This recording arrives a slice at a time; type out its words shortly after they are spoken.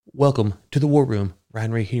Welcome to the War Room.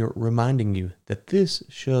 Ryan Ray here, reminding you that this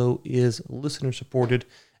show is listener supported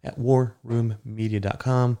at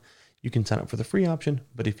warroommedia.com. You can sign up for the free option,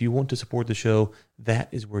 but if you want to support the show, that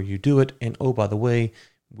is where you do it. And oh, by the way,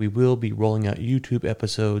 we will be rolling out YouTube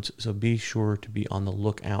episodes, so be sure to be on the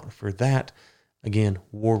lookout for that. Again,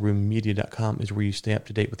 warroommedia.com is where you stay up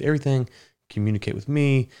to date with everything, communicate with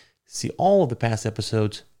me, see all of the past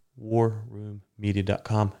episodes,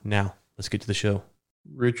 warroommedia.com. Now, let's get to the show.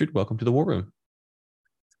 Richard, welcome to the War Room.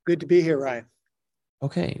 Good to be here, Ryan.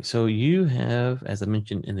 Okay, so you have, as I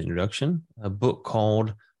mentioned in the introduction, a book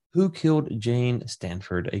called Who Killed Jane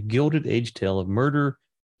Stanford? A Gilded Age Tale of Murder,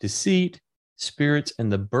 Deceit, Spirits,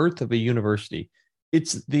 and the Birth of a University.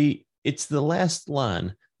 It's the last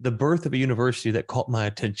line, the birth of a university, that caught my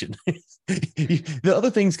attention. The other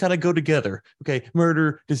things kind of go together. Okay,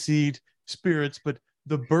 murder, deceit, spirits, but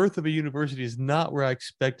the birth of a university is not where I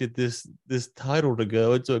expected this title to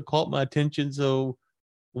go. And so it caught my attention. So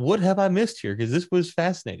what have I missed here? Because this was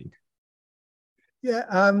fascinating.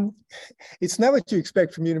 Yeah, it's not what you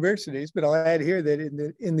expect from universities, but I'll add here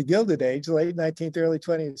that in the Gilded Age, late 19th, early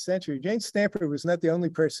 20th century, Jane Stanford was not the only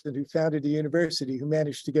person who founded a university who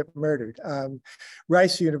managed to get murdered.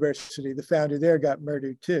 Rice University, the founder there, got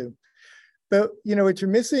murdered too. But, you know, what you're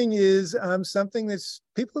missing is something that's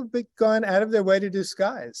people have gone out of their way to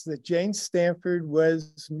disguise, that Jane Stanford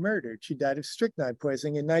was murdered. She died of strychnine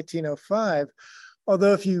poisoning in 1905.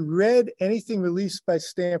 Although if you read anything released by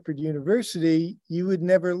Stanford University, you would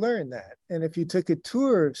never learn that. And if you took a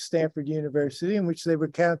tour of Stanford University in which they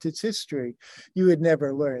recount its history, you would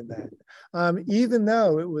never learn that. Even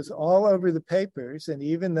though it was all over the papers, and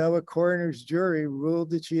even though a coroner's jury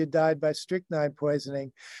ruled that she had died by strychnine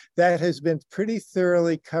poisoning, that has been pretty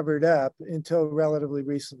thoroughly covered up until relatively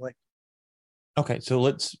recently. Okay,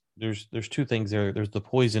 so there's two things there. There's the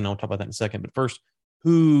poison. I'll talk about that in a second. But first,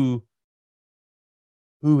 who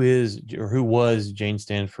is or who was Jane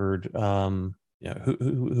Stanford?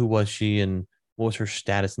 Who was she, and what was her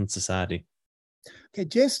status in society? Okay,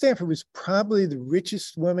 Jane Stanford was probably the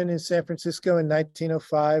richest woman in San Francisco in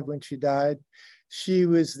 1905 when she died. She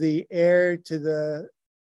was the heir to the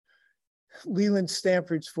Leland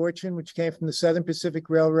Stanford's fortune, which came from the Southern Pacific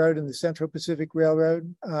Railroad and the Central Pacific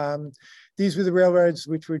Railroad. These were the railroads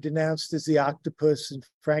which were denounced as the octopus in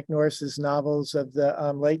Frank Norris's novels of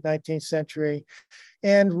the late 19th century,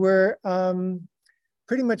 and were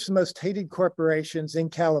pretty much the most hated corporations in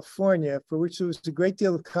California, for which there was a great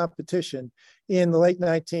deal of competition in the late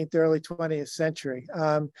 19th, early 20th century.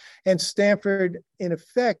 And Stanford, in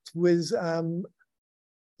effect, was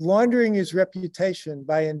laundering his reputation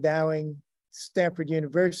by endowing Stanford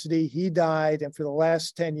University. He died, and for the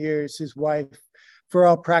last 10 years, his wife, for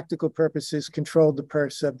all practical purposes, controlled the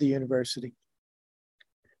purse of the university.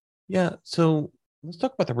 Yeah, so let's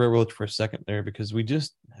talk about the railroads for a second there, because we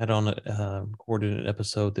just had recorded an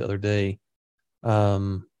episode the other day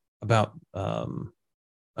about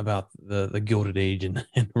the Gilded Age and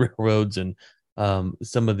railroads and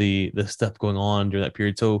some of the stuff going on during that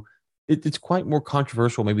period. So it's quite more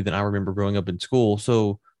controversial maybe than I remember growing up in school.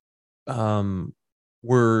 So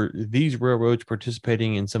were these railroads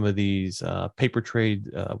participating in some of these paper trade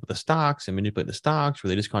with the stocks and manipulate the stocks? Were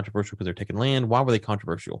they just controversial because they're taking land? Why were they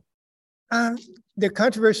controversial? They're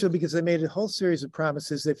controversial because they made a whole series of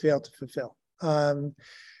promises they failed to fulfill.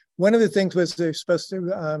 One of the things was they're supposed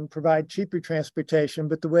to provide cheaper transportation,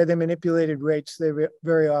 but the way they manipulated rates, they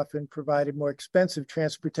very often provided more expensive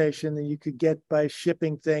transportation than you could get by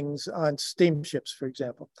shipping things on steamships, for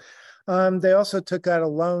example. They also took out a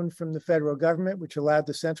loan from the federal government, which allowed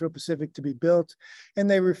the Central Pacific to be built, and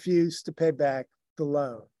they refused to pay back the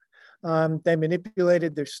loan. They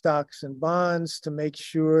manipulated their stocks and bonds to make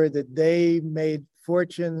sure that they made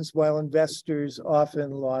fortunes while investors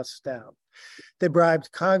often lost out. They bribed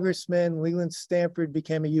congressmen. Leland Stanford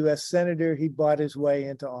became a U.S. senator. He bought his way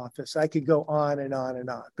into office. I could go on and on and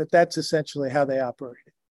on, but that's essentially how they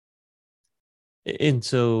operated. And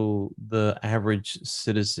so the average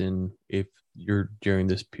citizen, if you're during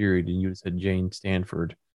this period and you said Jane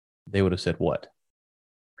Stanford, they would have said what?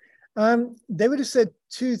 They would have said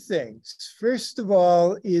two things. First of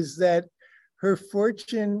all, is that her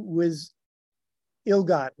fortune was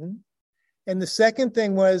ill-gotten. And the second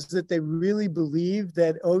thing was that they really believed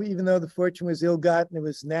that, even though the fortune was ill-gotten, it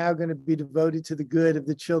was now going to be devoted to the good of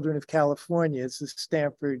the children of California, as the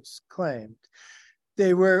Stanfords claimed.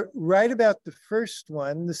 They were right about the first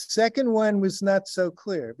one. The second one was not so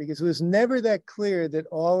clear, because it was never that clear that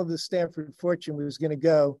all of the Stanford fortune was going to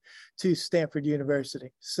go to Stanford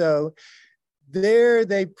University. So there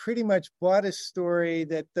they pretty much bought a story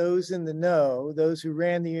that those in the know, those who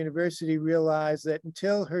ran the university, realized that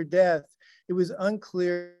until her death, it was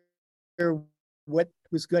unclear what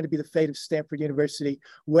was going to be the fate of Stanford University,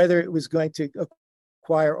 whether it was going to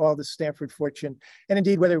acquire all the Stanford fortune, and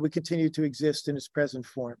indeed whether it would continue to exist in its present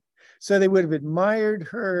form. So they would have admired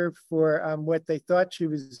her for what they thought she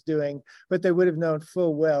was doing, but they would have known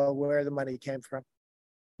full well where the money came from.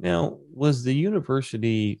 Now, was the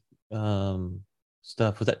university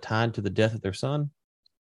stuff, was that tied to the death of their son?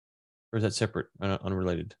 Or is that separate,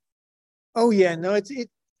 unrelated? Oh yeah, no, it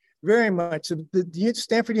very much. The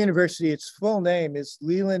Stanford University, its full name is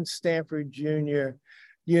Leland Stanford Junior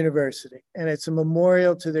University, and it's a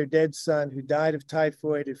memorial to their dead son who died of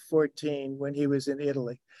typhoid at 14 when he was in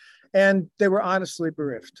Italy. And they were honestly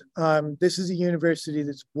bereft. This is a university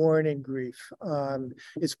that's born in grief.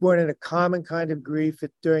 It's born in a common kind of grief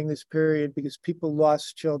during this period because people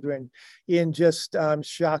lost children in just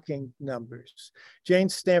shocking numbers. Jane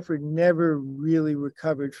Stanford never really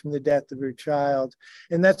recovered from the death of her child,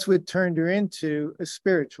 and that's what turned her into a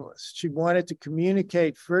spiritualist. She wanted to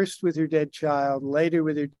communicate first with her dead child, later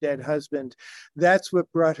with her dead husband. That's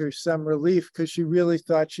what brought her some relief because she really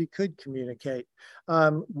thought she could communicate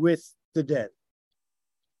with the dead.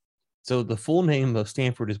 So the full name of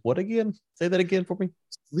Stanford is what again? Say that again for me.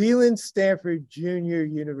 Leland Stanford Junior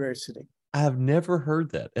University. I've never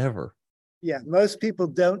heard that ever. Yeah, most people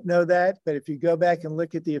don't know that, but if you go back and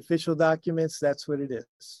look at the official documents, that's what it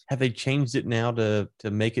is. Have they changed it now to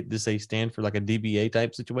make it to say Stanford, like a DBA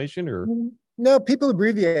type situation, or? No, people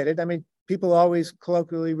abbreviate it. I mean, people always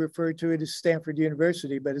colloquially refer to it as Stanford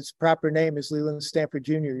University, but its proper name is Leland Stanford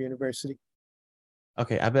Junior University.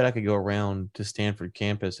 Okay, I bet I could go around to Stanford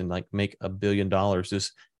campus and like make $1 billion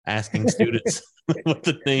just asking students what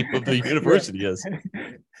the name of the university is.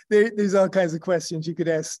 There's all kinds of questions you could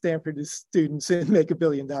ask Stanford students and make $1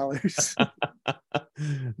 billion.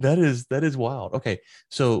 That is wild. Okay,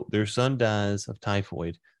 so their son dies of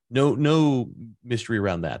typhoid. No mystery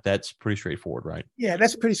around that. That's pretty straightforward, right? Yeah,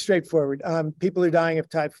 that's pretty straightforward. People are dying of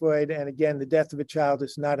typhoid, and again, the death of a child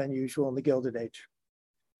is not unusual in the Gilded Age.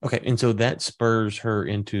 Okay, and so that spurs her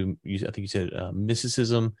into, I think you said,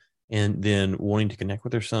 mysticism, and then wanting to connect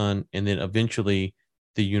with her son, and then eventually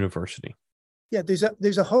the university. Yeah,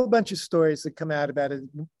 there's a whole bunch of stories that come out about it.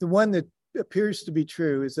 The one that appears to be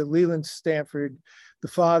true is that Leland Stanford, the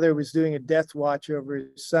father, was doing a death watch over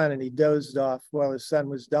his son, and he dozed off while his son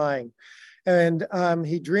was dying. And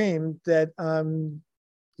he dreamed that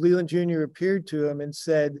Leland Jr. appeared to him and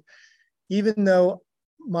said, even though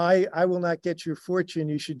I will not get your fortune,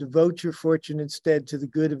 you should devote your fortune instead to the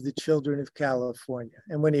good of the children of California.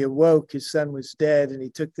 And when he awoke, his son was dead, and he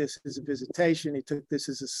took this as a visitation. He took this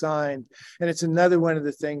as a sign. And it's another one of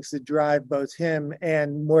the things that drive both him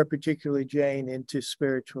and more particularly Jane into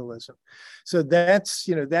spiritualism. So that's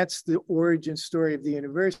the origin story of the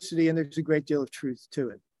university, and there's a great deal of truth to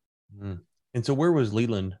it. Mm. And so where was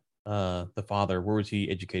Leland, the father, where was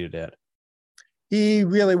he educated at? He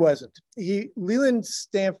really wasn't. Leland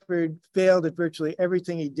Stanford failed at virtually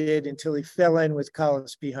everything he did until he fell in with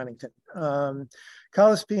Collis P. Huntington.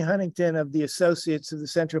 Collis P. Huntington of the Associates of the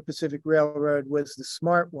Central Pacific Railroad was the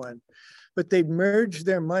smart one, but they merged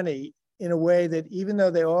their money in a way that even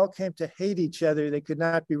though they all came to hate each other, they could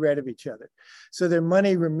not be rid of each other. So their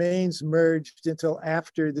money remains merged until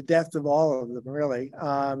after the death of all of them, really.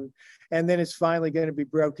 And then it's finally going to be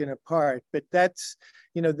broken apart. But that's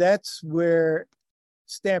where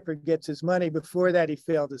Stanford gets his money. Before that, he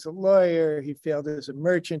failed as a lawyer, he failed as a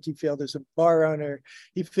merchant, he failed as a bar owner,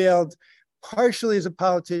 he failed partially as a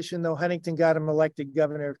politician, though Huntington got him elected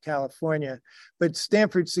governor of California. But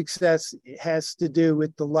Stanford's success has to do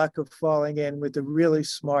with the luck of falling in with a really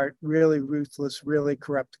smart, really ruthless, really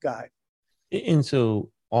corrupt guy. And so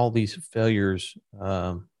all these failures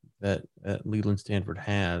that Leland Stanford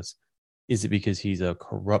has, is it because he's a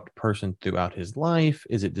corrupt person throughout his life?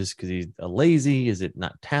 Is it just because he's lazy? Is it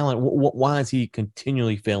not talent? Why is he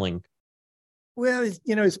continually failing? Well,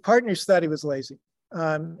 his partners thought he was lazy.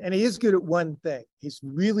 And he is good at one thing. He's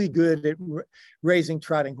really good at raising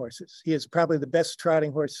trotting horses. He is probably the best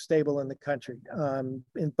trotting horse stable in the country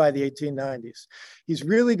by the 1890s. He's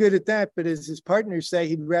really good at that, but as his partners say,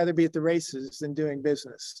 he'd rather be at the races than doing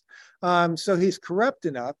business. So he's corrupt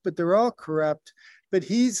enough, but they're all corrupt. But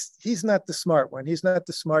he's not the smart one. He's not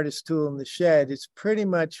the smartest tool in the shed. It's pretty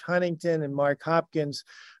much Huntington and Mark Hopkins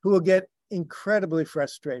who will get incredibly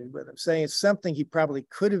frustrated with him, saying it's something he probably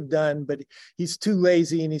could have done, but he's too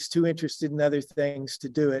lazy and he's too interested in other things to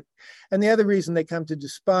do it. And the other reason they come to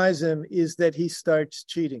despise him is that he starts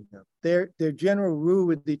cheating them. Their general rule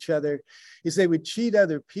with each other is they would cheat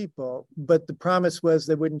other people, but the promise was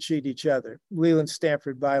they wouldn't cheat each other. Leland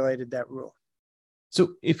Stanford violated that rule.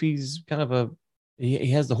 So if he's kind of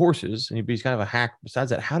he has the horses and he's kind of a hack.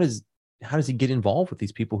 Besides that, how does he get involved with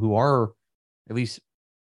these people who are at least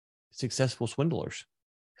successful swindlers?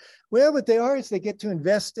 Well, what they are is they get to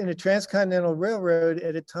invest in a transcontinental railroad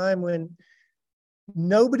at a time when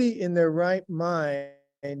nobody in their right mind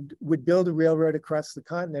would build a railroad across the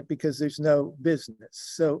continent because there's no business.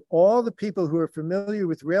 So all the people who are familiar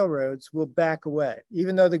with railroads will back away,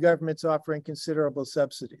 even though the government's offering considerable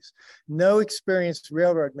subsidies. No experienced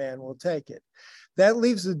railroad man will take it. That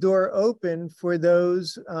leaves the door open for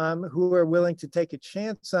those who are willing to take a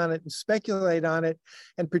chance on it and speculate on it,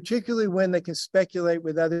 and particularly when they can speculate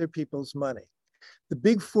with other people's money. The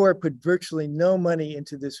Big Four put virtually no money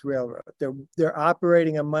into this railroad. They're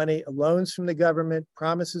operating on money, loans from the government,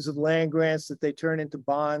 promises of land grants that they turn into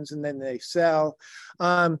bonds and then they sell,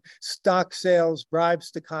 stock sales, bribes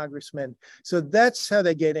to congressmen. So that's how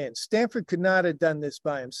they get in. Stanford could not have done this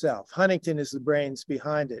by himself. Huntington is the brains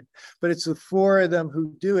behind it, but it's the four of them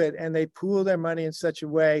who do it, and they pool their money in such a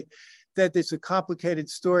way that it's a complicated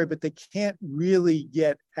story, but they can't really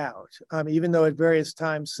get out, even though at various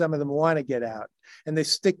times some of them want to get out, and they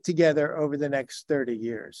stick together over the next 30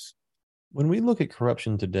 years. When we look at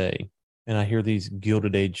corruption today, and I hear these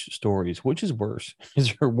Gilded Age stories, which is worse?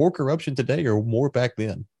 Is there more corruption today or more back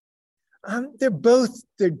then?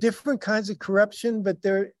 They're different kinds of corruption, but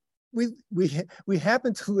we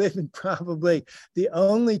happen to live in probably the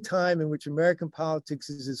only time in which American politics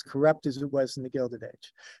is as corrupt as it was in the Gilded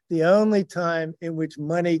Age. The only time in which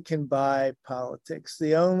money can buy politics.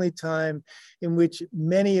 The only time in which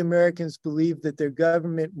many Americans believe that their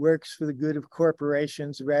government works for the good of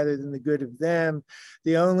corporations rather than the good of them.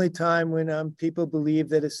 The only time when people believe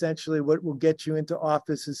that essentially what will get you into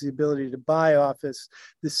office is the ability to buy office.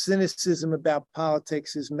 The cynicism about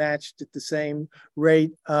politics is matched at the same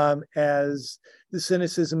rate as the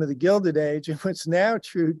cynicism of the Gilded Age. And what's now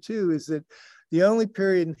true too is that the only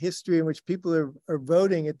period in history in which people are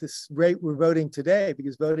voting at this rate we're voting today,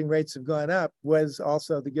 because voting rates have gone up, was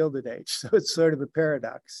also the Gilded Age. So it's sort of a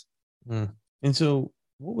paradox. And so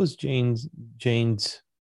what was Jane's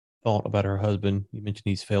thought about her husband? You mentioned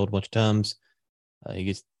he's failed a bunch of times. He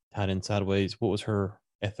gets tied in sideways. What was her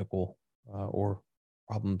ethical or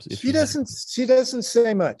problems? She doesn't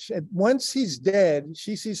say much. Once he's dead,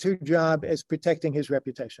 she sees her job as protecting his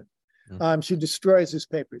reputation. She destroys his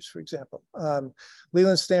papers, for example.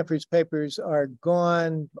 Leland Stanford's papers are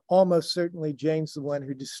gone. Almost certainly Jane's the one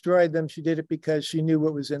who destroyed them. She did it because she knew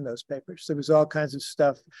what was in those papers. There was all kinds of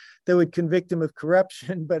stuff that would convict him of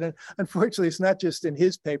corruption, but unfortunately it's not just in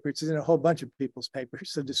his papers, it's in a whole bunch of people's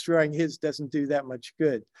papers. So destroying his doesn't do that much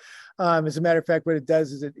good. As a matter of fact, what it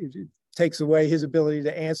does is it takes away his ability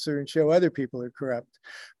to answer and show other people are corrupt.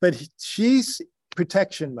 But she's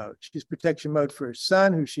protection mode. She's protection mode for her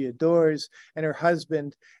son, who she adores, and her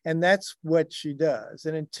husband, and that's what she does.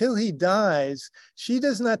 And until he dies, she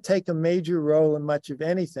does not take a major role in much of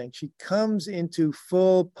anything. She comes into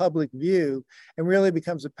full public view and really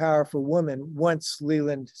becomes a powerful woman once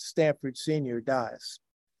Leland Stanford Sr. dies.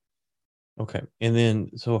 Okay. And then,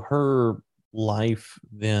 so her life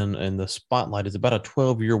then in the spotlight is about a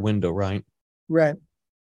 12-year window, right? Right.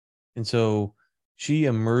 And so she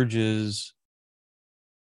emerges,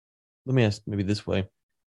 let me ask maybe this way,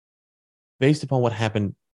 based upon what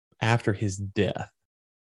happened after his death,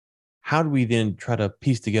 how do we then try to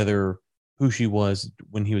piece together who she was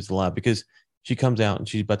when he was alive? Because she comes out and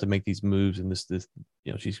she's about to make these moves, and this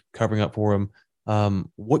she's covering up for him.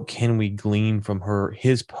 What can we glean from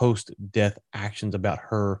his post-death actions about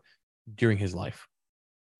her during his life?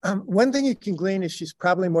 One thing you can glean is she's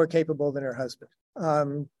probably more capable than her husband.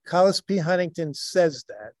 Collis P. Huntington says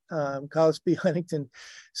that. Collis P. Huntington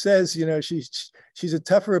says, she's a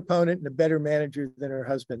tougher opponent and a better manager than her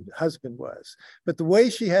husband was. But the way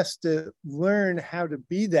she has to learn how to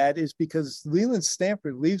be that is because Leland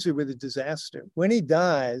Stanford leaves her with a disaster. When he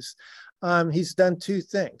dies, he's done two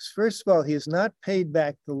things. First of all, he has not paid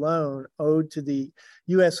back the loan owed to the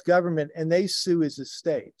U.S. government, and they sue his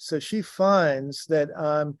estate. So she finds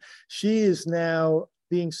that she is now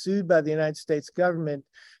being sued by the United States government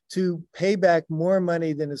to pay back more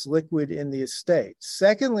money than is liquid in the estate.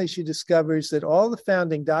 Secondly, she discovers that all the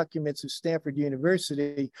founding documents of Stanford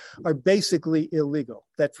University are basically illegal.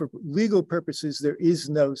 that for legal purposes, there is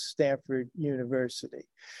no Stanford University.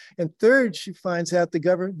 And third, she finds out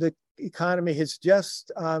the economy has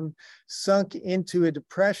just sunk into a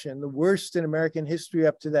depression, the worst in American history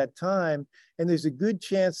up to that time. And there's a good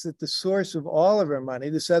chance that the source of all of her money,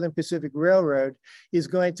 the Southern Pacific Railroad, is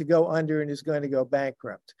going to go under and is going to go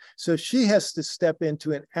bankrupt. So she has to step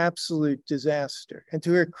into an absolute disaster. And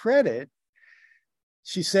to her credit,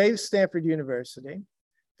 she saves Stanford University.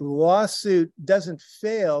 The lawsuit doesn't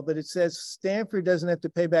fail, but it says Stanford doesn't have to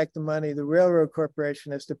pay back the money. The Railroad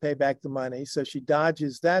Corporation has to pay back the money. So she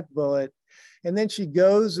dodges that bullet. And then she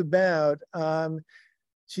goes about,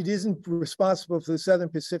 she isn't responsible for the Southern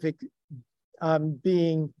Pacific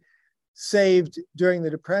being saved during the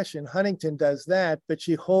Depression. Huntington does that, but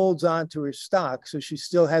she holds on to her stock. So she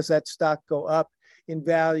still has that stock go up in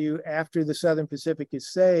value after the Southern Pacific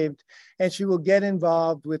is saved. And she will get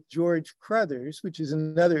involved with George Crothers, which is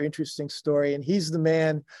another interesting story. And he's the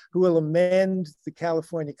man who will amend the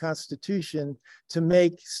California Constitution to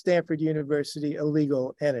make Stanford University a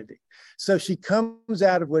legal entity. So she comes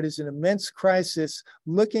out of what is an immense crisis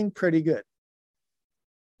looking pretty good.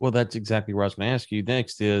 Well, that's exactly what I was going to ask you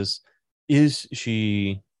next is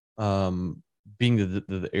she, being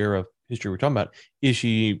the era of history we're talking about, is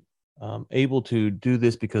she able to do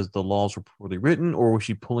this because the laws were poorly written, or was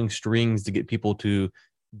she pulling strings to get people to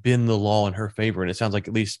bend the law in her favor? And it sounds like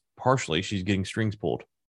at least partially she's getting strings pulled.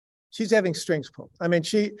 She's having strings pulled. I mean,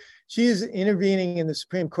 she is intervening in the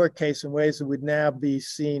Supreme Court case in ways that would now be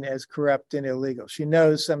seen as corrupt and illegal. She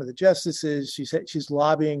knows some of the justices. She's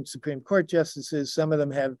lobbying Supreme Court justices. Some of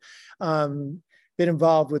them have been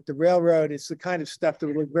involved with the railroad. It's the kind of stuff that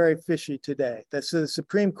would look very fishy today. So the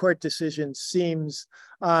Supreme Court decision seems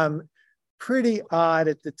pretty odd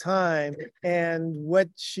at the time. And what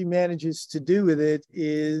she manages to do with it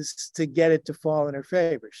is to get it to fall in her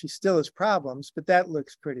favor. She still has problems, but that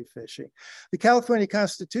looks pretty fishy. The California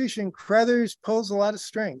Constitution, Crothers pulls a lot of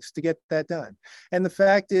strings to get that done. And the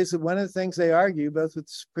fact is that one of the things they argue, both with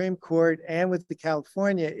the Supreme Court and with the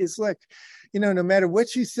California, is look, no matter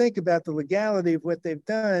what you think about the legality of what they've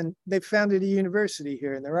done, they've founded a university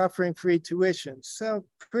here and they're offering free tuition. So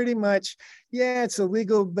pretty much, yeah, it's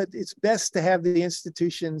illegal, but it's best to have the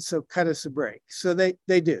institution, so cut us a break. So they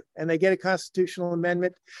do, and they get a constitutional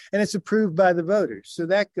amendment, and it's approved by the voters. So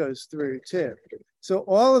that goes through too. So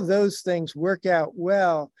all of those things work out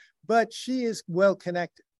well, but she is well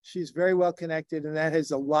connected. She's very well connected, and that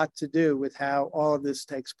has a lot to do with how all of this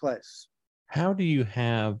takes place. How do you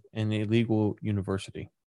have an illegal university?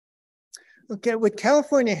 Okay, what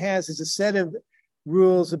California has is a set of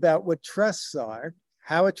rules about what trusts are,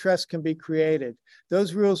 how a trust can be created.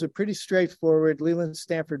 Those rules are pretty straightforward. Leland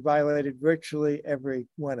Stanford violated virtually every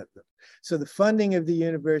one of them. So the funding of the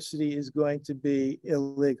university is going to be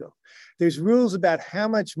illegal. There's rules about how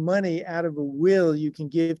much money out of a will you can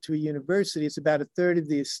give to a university. It's about a third of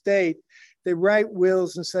the estate. They write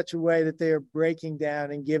wills in such a way that they are breaking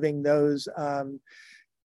down and giving those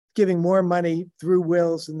giving more money through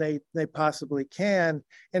wills than they possibly can.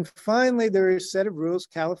 And finally, there are a set of rules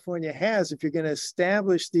California has. If you're going to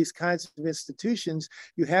establish these kinds of institutions,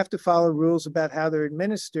 you have to follow rules about how they're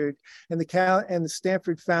administered. And the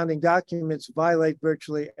Stanford founding documents violate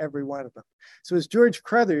virtually every one of them. So as George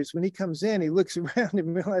Crothers, when he comes in, he looks around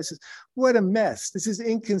and realizes, what a mess. This is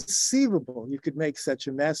inconceivable. You could make such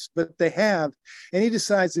a mess, but they have. And he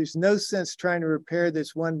decides there's no sense trying to repair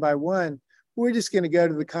this one by one. We're just going to go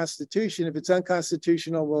to the Constitution. If it's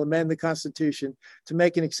unconstitutional, we'll amend the Constitution to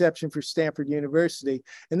make an exception for Stanford University.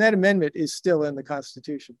 And that amendment is still in the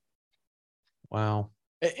Constitution. Wow.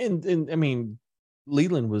 And I mean,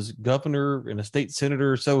 Leland was governor and a state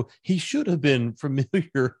senator, so he should have been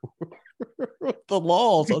familiar with the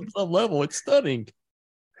laws on some level. It's stunning.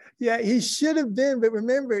 Yeah, he should have been, but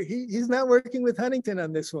remember, he's not working with Huntington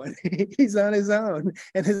on this one. He's on his own.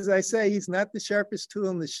 And as I say, he's not the sharpest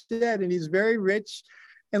tool in the shed, and he's very rich.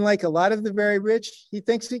 And like a lot of the very rich, he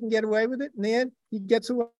thinks he can get away with it. In the end, he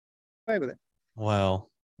gets away with it. Wow.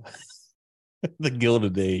 The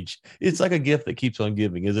Gilded Age. It's like a gift that keeps on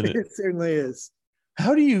giving, isn't it? It certainly is.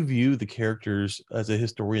 How do you view the characters as a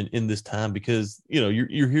historian in this time? Because,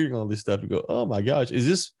 you're hearing all this stuff and go, oh my gosh, is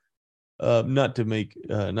this not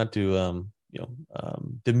to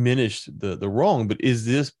diminish the wrong, but is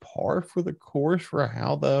this par for the course for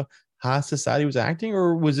how the high society was acting,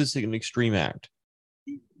 or was this an extreme act?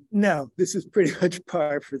 No, this is pretty much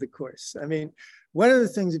par for the course. I mean, one of the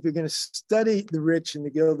things, if you're going to study the rich in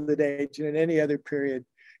the Gilded Age and in any other period,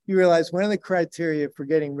 you realize one of the criteria for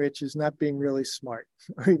getting rich is not being really smart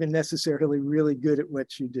or even necessarily really good at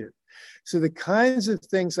what you do. So the kinds of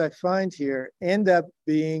things I find here end up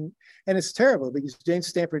being, and it's terrible because Jane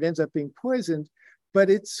Stanford ends up being poisoned, but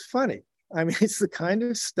it's funny. I mean, it's the kind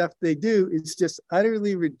of stuff they do. It's just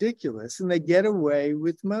utterly ridiculous, and they get away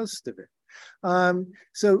with most of it.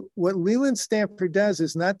 So what Leland Stanford does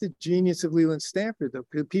is not the genius of Leland Stanford,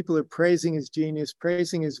 though. People are praising his genius,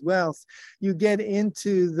 praising his wealth. You get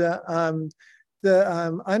into the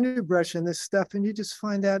underbrush and this stuff, and you just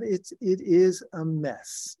find out it is a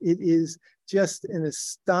mess. It is just an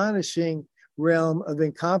astonishing realm of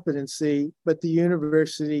incompetency, but the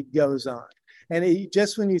university goes on. And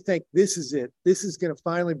just when you think this is it, this is going to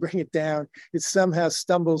finally bring it down, it somehow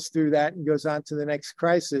stumbles through that and goes on to the next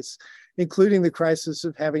crisis, including the crisis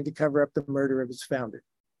of having to cover up the murder of its founder.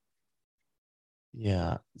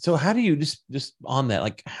 Yeah. So how do you just on that,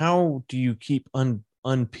 like, how do you keep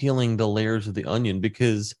unpeeling the layers of the onion?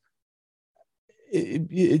 Because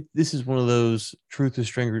this is one of those truth is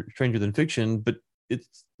stranger than fiction, but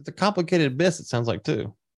it's a complicated mess, it sounds like,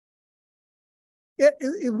 too. Yeah,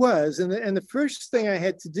 it was. And the first thing I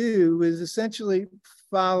had to do was essentially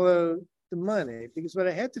follow the money, because what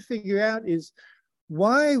I had to figure out is,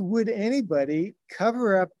 why would anybody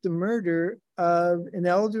cover up the murder of an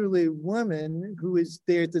elderly woman who is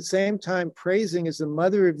there at the same time praising as the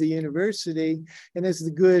mother of the university and as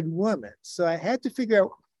the good woman? So I had to figure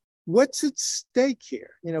out, what's at stake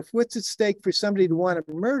here? You know, what's at stake for somebody to want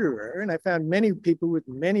to murder her? And I found many people with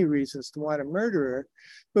many reasons to want to murder her.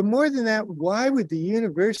 But more than that, why would the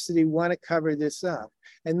university want to cover this up?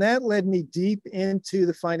 And that led me deep into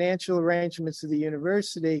the financial arrangements of the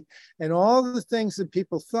university and all the things that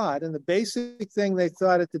people thought. And the basic thing they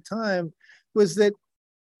thought at the time was that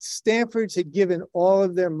Stanford's had given all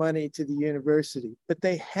of their money to the university, but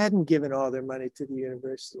they hadn't given all their money to the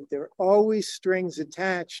university. There were always strings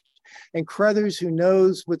attached, and Crothers, who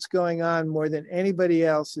knows what's going on more than anybody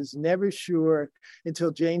else, is never sure until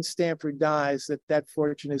Jane Stanford dies that that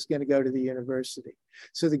fortune is going to go to the university.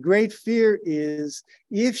 So the great fear is,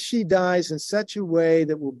 if she dies in such a way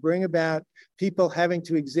that will bring about people having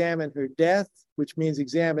to examine her death, which means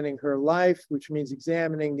examining her life, which means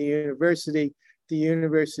examining the university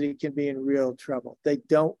can be in real trouble. They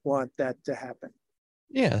don't want that to happen.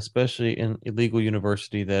 Yeah, especially in illegal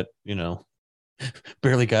university that,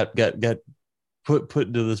 barely got put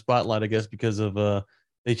into the spotlight, I guess, because of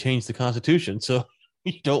they changed the Constitution. So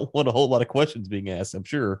you don't want a whole lot of questions being asked, I'm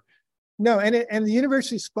sure. No, and the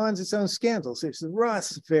university spawns its own scandals. There's the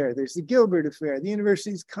Ross affair, there's the Gilbert affair. The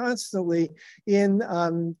university is constantly in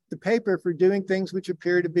the paper for doing things which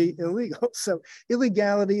appear to be illegal. So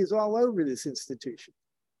illegality is all over this institution.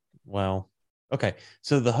 Wow. Okay.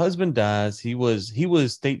 So the husband dies. He was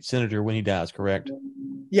state senator when he dies, correct?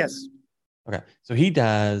 Yes. Okay. So he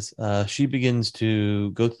dies. She begins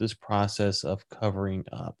to go through this process of covering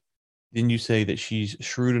up. Then you say that she's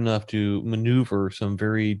shrewd enough to maneuver some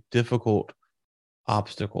very difficult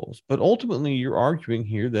obstacles. But ultimately, you're arguing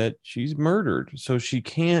here that she's murdered. So she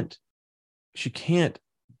can't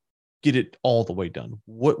get it all the way done.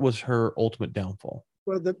 What was her ultimate downfall?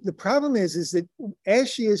 Well, the problem is that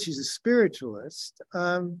as she is, she's a spiritualist.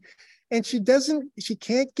 And she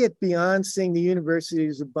can't get beyond seeing the university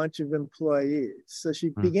as a bunch of employees. So she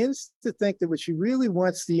begins to think that what she really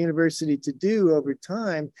wants the university to do over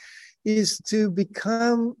time is to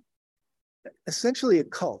become essentially a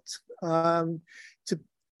cult, to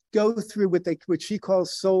go through what she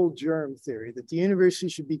calls soul germ theory, that the university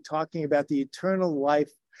should be talking about the eternal life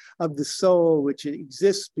of the soul, which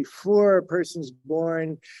exists before a person's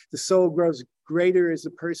born. The soul grows greater as the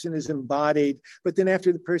person is embodied, but then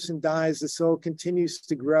after the person dies, the soul continues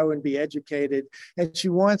to grow and be educated. And she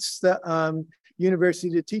wants the university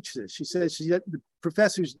to teach this. She says the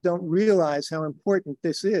professors don't realize how important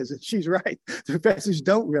this is. And she's right. The professors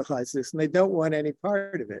don't realize this, and they don't want any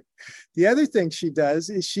part of it. The other thing she does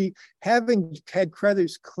is, she, having had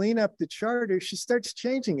Crothers clean up the charter, she starts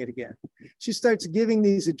changing it again. She starts giving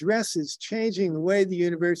these addresses, changing the way the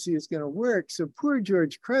university is going to work. So poor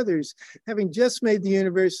George Crothers, having just made the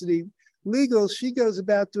university legal, she goes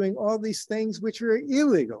about doing all these things which are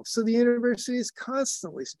illegal. So the university is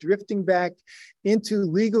constantly drifting back into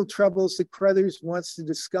legal troubles that Crothers wants to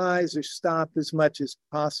disguise or stop as much as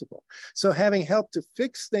possible. So having helped to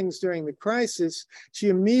fix things during the crisis, she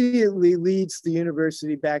immediately leads the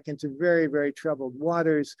university back into very, very troubled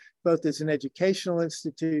waters, both as an educational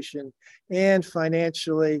institution and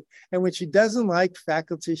financially. And when she doesn't like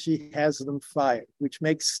faculty, she has them fired, which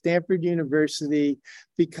makes Stanford University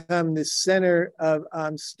become the center of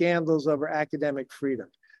scandals over academic freedom.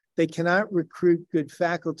 They cannot recruit good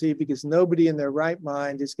faculty because nobody in their right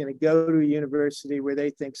mind is going to go to a university where they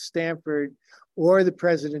think Stanford or the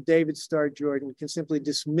president, David Starr Jordan, can simply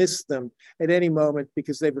dismiss them at any moment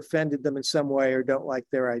because they've offended them in some way or don't like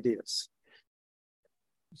their ideas.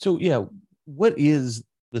 So, yeah, what is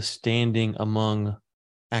the standing among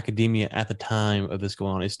academia at the time of this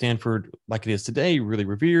going on? Is Stanford, like it is today, really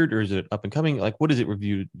revered, or is it up and coming? Like, what is it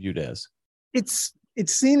viewed as? It's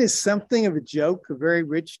seen as something of a joke, a very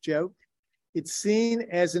rich joke. It's seen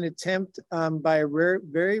as an attempt by a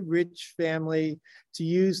very rich family to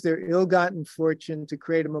use their ill-gotten fortune to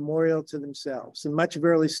create a memorial to themselves. And much of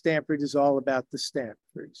early Stanford is all about the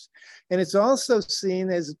Stanfords. And it's also seen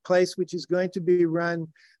as a place which is going to be run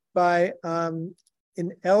by an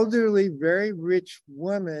elderly, very rich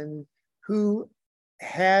woman who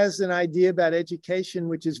has an idea about education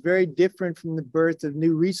which is very different from the birth of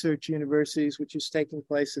new research universities, which is taking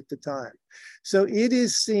place at the time. So it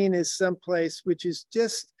is seen as some place which is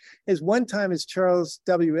just, as one time as Charles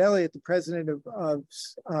W. Eliot, the president of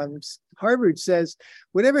Harvard, says,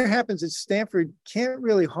 whatever happens at Stanford can't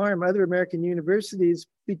really harm other American universities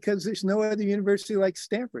because there's no other university like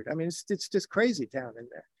Stanford. I mean, it's just crazy town in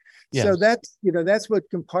there. Yes. So that's what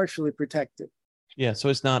can partially protect it. Yeah, so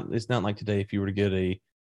it's not like today. If you were to get a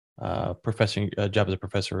job as a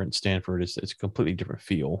professor at Stanford, it's a completely different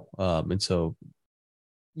feel. And so,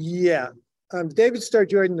 yeah, David Starr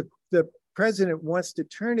Jordan, the president, wants to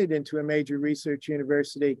turn it into a major research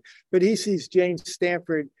university, but he sees Jane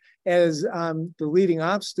Stanford as the leading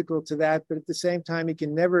obstacle to that. But at the same time, he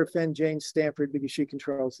can never offend Jane Stanford because she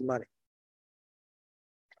controls the money.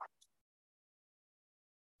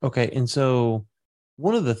 Okay, and so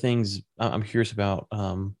one of the things I'm curious about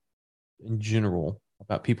in general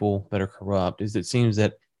about people that are corrupt is it seems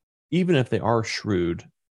that even if they are shrewd,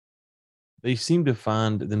 they seem to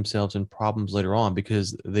find themselves in problems later on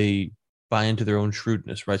because they buy into their own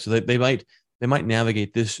shrewdness, right? So they might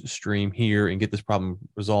navigate this stream here and get this problem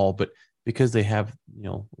resolved, but because they have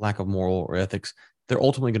lack of moral or ethics, they're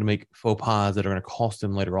ultimately going to make faux pas that are going to cost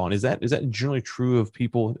them later on. Is that generally true of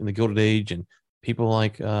people in the Gilded Age and people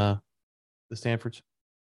like the Stanfords?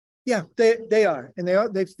 Yeah, they are. And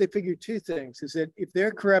they figure two things, is that if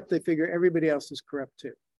they're corrupt, they figure everybody else is corrupt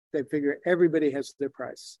too. They figure everybody has their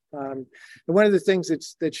price. And one of the things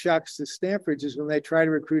that shocks the Stanfords is when they try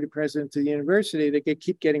to recruit a president to the university, they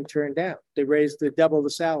keep getting turned down. They double the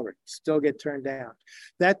salary, still get turned down.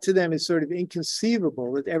 That to them is sort of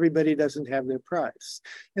inconceivable that everybody doesn't have their price.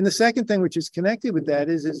 And the second thing which is connected with that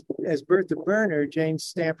is as Bertha Berner, Jane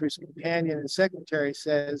Stanford's companion and secretary,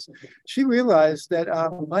 says, she realized that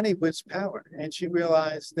money was power. And she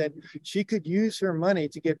realized that she could use her money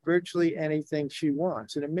to get virtually anything she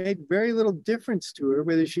wants. And it made very little difference to her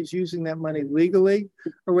whether she's using that money legally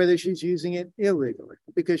or whether she's using it illegally,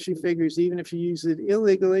 because she figures even if she uses it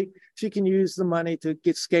illegally, she can use the money to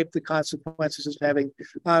escape the consequences of having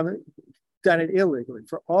done it illegally.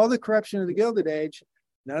 For all the corruption of the Gilded Age,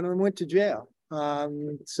 none of them went to jail.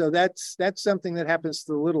 So that's something that happens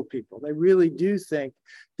to the little people. They really do think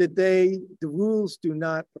that the rules do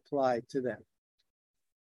not apply to them.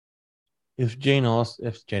 If Jane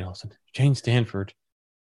Stanford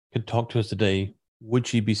could talk to us today, would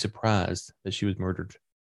she be surprised that she was murdered?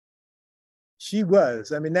 She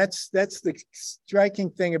was. I mean, that's the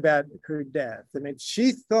striking thing about her death. I mean,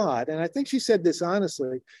 she thought, and I think she said this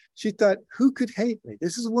honestly, she thought, who could hate me?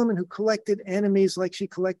 This is a woman who collected enemies like she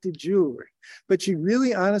collected jewelry. But she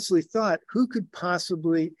really honestly thought, who could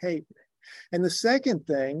possibly hate me? And the second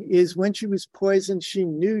thing is when she was poisoned, she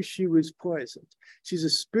knew she was poisoned. She's a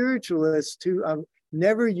spiritualist who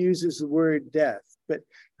never uses the word death, but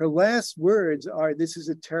her last words are, this is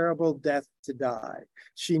a terrible death to die.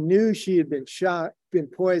 She knew she had been shot, been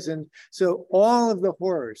poisoned. So all of the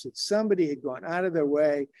horrors that somebody had gone out of their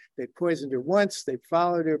way, they poisoned her once, they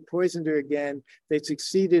followed her, poisoned her again, they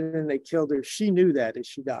succeeded and they killed her. She knew that as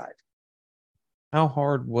she died. How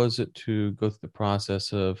hard was it to go through the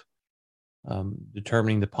process of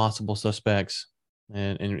determining the possible suspects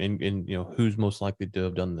and who's most likely to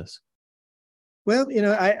have done this? Well,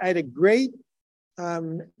 I had a great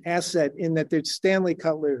asset in that there's Stanley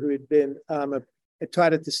Cutler, who had been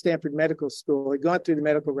taught at the Stanford Medical School, had gone through the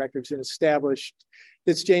medical records and established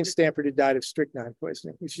that Jane Stanford had died of strychnine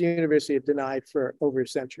poisoning, which the university had denied for over a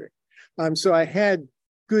century. So I had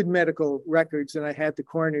good medical records, and I had the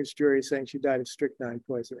coroner's jury saying she died of strychnine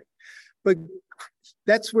poisoning. But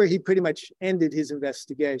that's where he pretty much ended his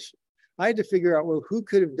investigation. I had to figure out, well, who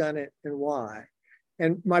could have done it and why?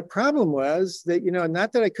 And my problem was that,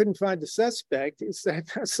 not that I couldn't find a suspect, it's that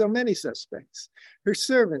there are so many suspects. Her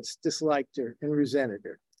servants disliked her and resented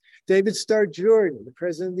her. David Starr Jordan, the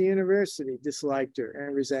president of the university, disliked her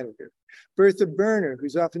and resented her. Bertha Berner,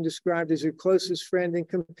 who's often described as her closest friend and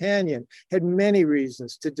companion, had many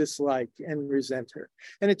reasons to dislike and resent her.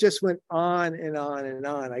 And it just went on and on and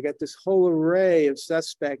on. I got this whole array of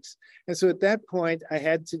suspects. And so at that point, I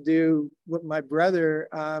had to do what my brother,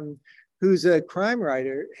 who's a crime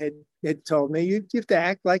writer, had told me. You have to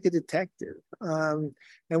act like a detective. And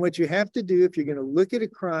what you have to do if you're going to look at a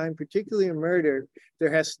crime, particularly a murder,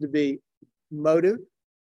 there has to be motive,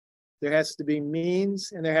 there has to be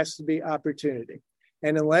means, and there has to be opportunity.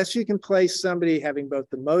 And unless you can place somebody having both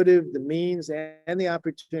the motive, the means, and the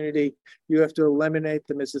opportunity, you have to eliminate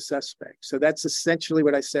them as a suspect. So that's essentially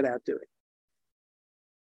what I set out doing.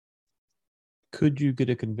 Could you get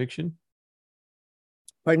a conviction?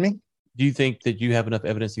 Pardon me? Do you think that you have enough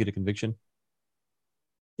evidence to get a conviction?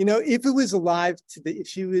 You know, if it was alive today,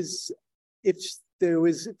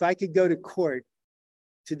 if I could go to court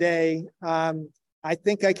today, I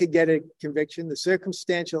think I could get a conviction. The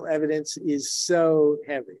circumstantial evidence is so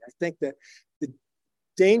heavy. I think that the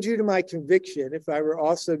danger to my conviction, if I were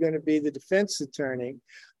also going to be the defense attorney,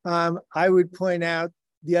 I would point out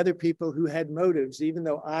the other people who had motives, even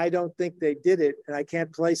though I don't think they did it and I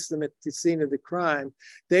can't place them at the scene of the crime.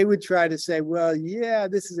 They would try to say, well, yeah,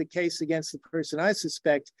 this is a case against the person I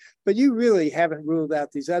suspect, but you really haven't ruled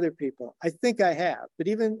out these other people. I think I have, but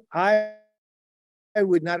even I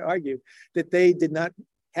would not argue that they did not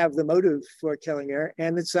have the motive for killing her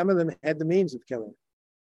and that some of them had the means of killing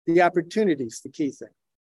her. The opportunity is the key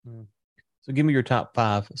thing. So give me your top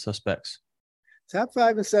 5 suspects. Top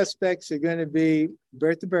 5 suspects are going to be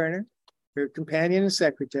Bertha Berner, her companion and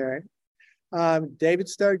secretary, David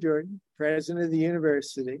Starr Jordan, president of the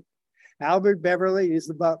university, Albert Beverly is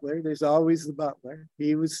the butler. There's always the butler.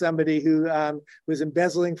 He was somebody who was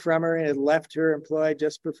embezzling from her and had left her employ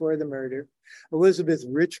just before the murder. Elizabeth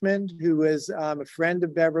Richmond, who was a friend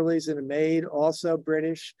of Beverly's and a maid, also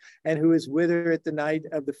British, and who was with her at the night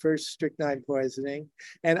of the first strychnine poisoning.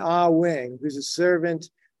 And Ah Wing, who's a servant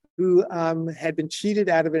who had been cheated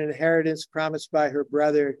out of an inheritance promised by her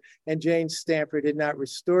brother, and Jane Stanford had not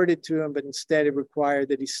restored it to him, but instead had required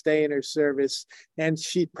that he stay in her service, and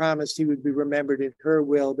she promised he would be remembered in her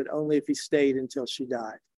will, but only if he stayed until she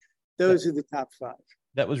died. Those are the top 5.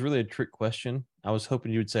 That was really a trick question. I was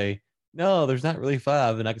hoping you would say, no, there's not really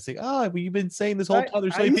 5, and I could say, oh, well, you've been saying this whole time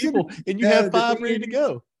there's so many people, and you have 5 ready to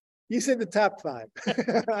go. You said the top 5.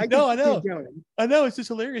 I know. I know. It's just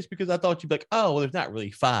hilarious because I thought you'd be like, oh, well, there's not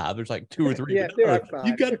really 5. There's like 2 or 3. Yeah, there are 5.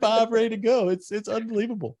 You've got 5 ready to go. It's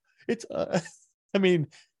unbelievable. It's, I mean,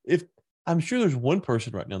 if I'm sure there's one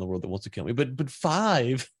person right now in the world that wants to kill me, but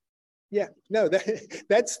 5. Yeah, no,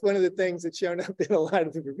 that's one of the things that's shown up in a lot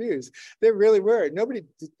of the reviews. There really were. Nobody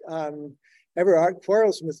ever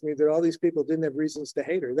quarrels with me that all these people didn't have reasons to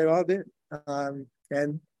hate her. They all did.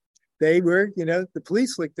 And they were, the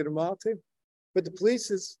police looked at them all too. But the police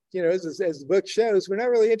is, as the book shows, we're not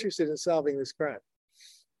really interested in solving this crime.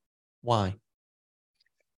 Why?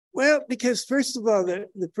 Well, because first of all,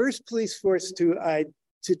 the first police force to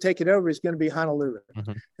take it over is going to be Honolulu.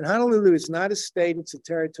 Mm-hmm. And Honolulu is not a state, it's a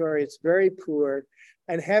territory, it's very poor.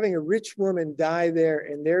 And having a rich woman die there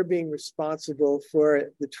and they're being responsible for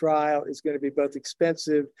the trial is going to be both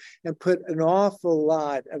expensive and put an awful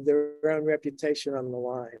lot of their own reputation on the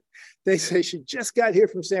line. They say she just got here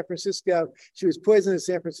from San Francisco. She was poisoned in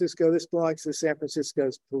San Francisco. This belongs to San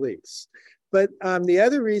Francisco's police. But the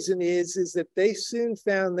other reason is that they soon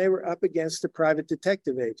found they were up against a private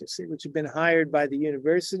detective agency, which had been hired by the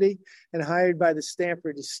university and hired by the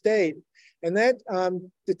Stanford estate. And that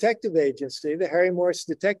detective agency, the Harry Morse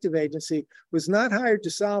Detective Agency, was not hired to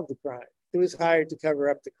solve the crime. It was hired to cover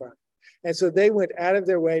up the crime. And so they went out of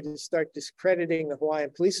their way to start discrediting the Hawaiian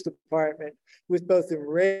Police Department with both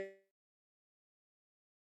enraged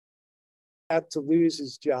to lose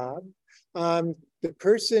his job. The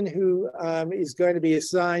person who is going to be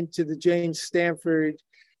assigned to the Jane Stanford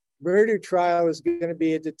murder trial is going to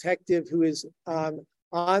be a detective who is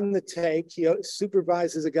on the take. He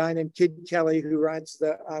supervises a guy named Kid Kelly who runs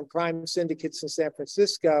the crime syndicates in San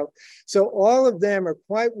Francisco. So all of them are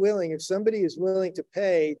quite willing, if somebody is willing to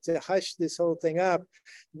pay to hush this whole thing up,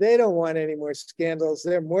 they don't want any more scandals.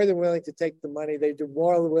 They're more than willing to take the money. They're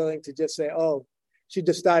more than willing to just say, oh, she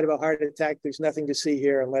just died of a heart attack. There's nothing to see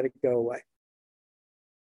here, and let it go away.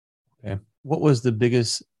 Okay. What was the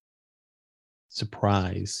biggest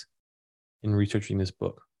surprise in researching this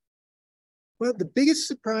book? Well, the biggest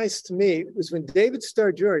surprise to me was when David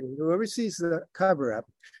Starr Jordan, who oversees the cover-up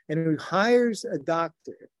and who hires a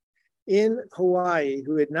doctor in Hawaii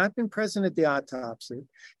who had not been present at the autopsy,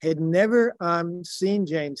 had never seen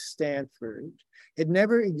Jane Stanford, had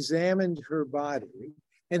never examined her body,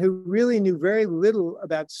 and who really knew very little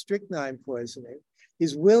about strychnine poisoning,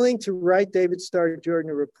 is willing to write David Starr Jordan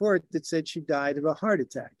a report that said she died of a heart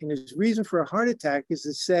attack. And his reason for a heart attack is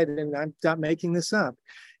it said, and I'm not making this up,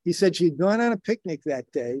 he said she'd gone on a picnic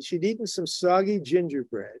that day. She'd eaten some soggy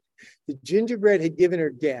gingerbread. The gingerbread had given her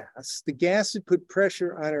gas. The gas had put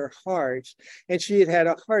pressure on her heart, and she had had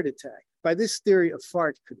a heart attack. By this theory, a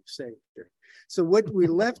fart could have saved her. So what we're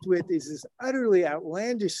left with is this utterly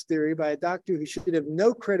outlandish theory by a doctor who should have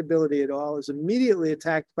no credibility at all, is immediately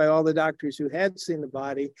attacked by all the doctors who had seen the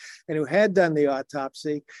body and who had done the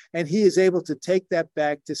autopsy. And he is able to take that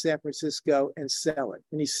back to San Francisco and sell it.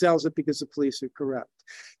 And he sells it because the police are corrupt.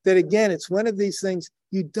 That again, it's one of these things,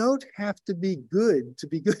 you don't have to be good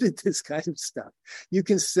at this kind of stuff. You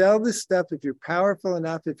can sell this stuff if you're powerful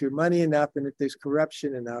enough, if you're money enough, and if there's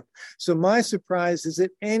corruption enough. So my surprise is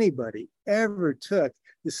that anybody ever took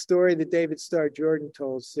the story that David Starr Jordan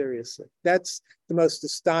told seriously. That's the most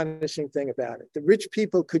astonishing thing about it. The rich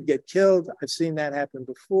people could get killed. I've seen that happen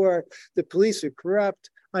before. The police are corrupt.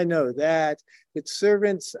 I know that. Its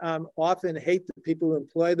servants often hate the people who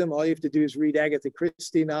employ them. All you have to do is read Agatha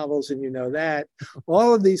Christie novels and you know that.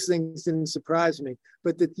 All of these things didn't surprise me,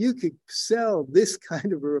 but that you could sell this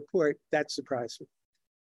kind of a report, that surprised me.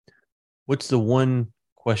 What's the one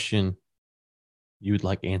question you would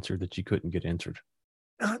like answered that you couldn't get answered?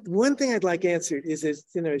 One thing I'd like answered is, as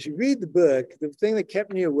you read the book, the thing that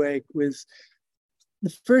kept me awake was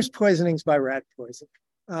the first poisonings by rat poison.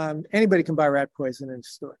 Anybody can buy rat poison in a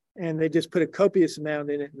store, and they just put a copious amount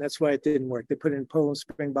in it, and that's why it didn't work. They put it in Poland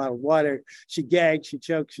Spring bottled water. She gagged, she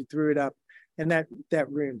choked, she threw it up, and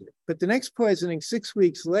that ruined it. But the next poisoning, 6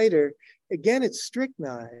 weeks later, again, it's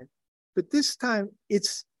strychnine, but this time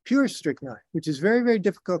it's pure strychnine, which is very, very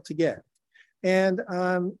difficult to get. And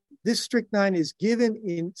this strychnine is given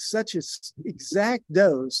in such an exact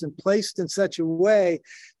dose and placed in such a way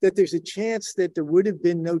that there's a chance that there would have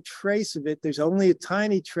been no trace of it. There's only a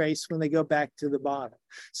tiny trace when they go back to the bottle.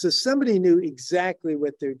 So somebody knew exactly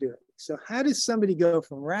what they're doing. So how does somebody go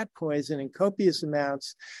from rat poison in copious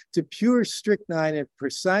amounts to pure strychnine in a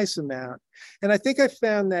precise amount? And I think I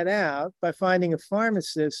found that out by finding a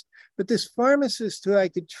pharmacist, but this pharmacist who I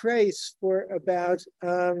could trace for about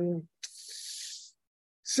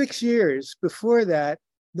 6 years before that,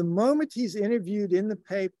 the moment he's interviewed in the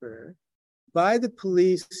paper by the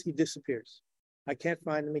police, he disappears. I can't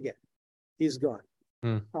find him again. He's gone.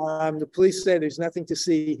 The police say there's nothing to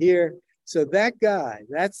see here. So that guy,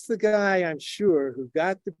 that's the guy, I'm sure, who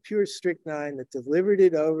got the pure strychnine, that delivered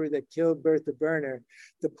it over, that killed Bertha Berner.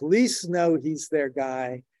 The police know he's their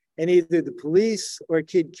guy, and either the police or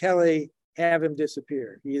Kid Kelly have him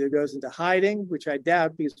disappear. He either goes into hiding, which I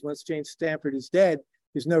doubt, because once Jane Stanford is dead,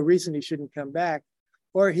 there's no reason he shouldn't come back,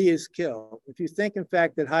 or he is killed. If you think, in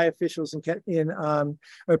fact, that high officials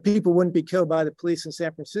or people wouldn't be killed by the police in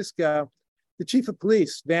San Francisco, the chief of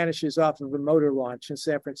police vanishes off of a motor launch in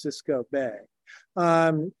San Francisco Bay.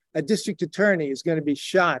 A district attorney is going to be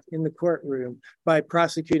shot in the courtroom by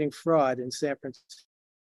prosecuting fraud in San Francisco.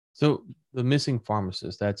 So the missing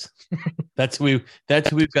pharmacist, that's who we've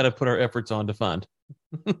got to put our efforts on to find.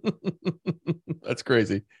 That's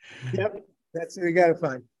crazy. Yep. That's what we got to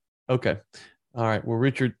find. Okay. All right. Well,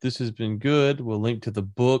 Richard, this has been good. We'll link to the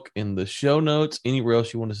book in the show notes. Anywhere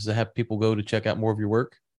else you want us to have people go to check out more of your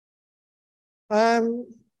work? Let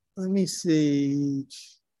me see.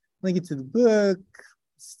 Link it to the book.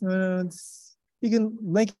 You can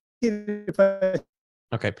link it if I.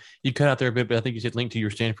 Okay. You cut out there a bit, but I think you said link to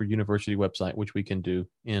your Stanford University website, which we can do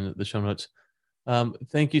in the show notes.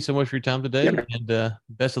 Thank you so much for your time today, and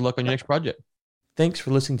best of luck on your next project. Thanks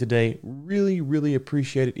for listening today. Really, really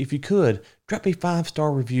appreciate it. If you could, drop a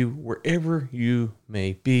 5-star review wherever you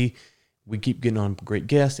may be. We keep getting on great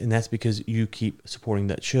guests, and that's because you keep supporting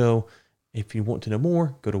that show. If you want to know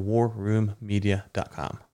more, go to warroommedia.com.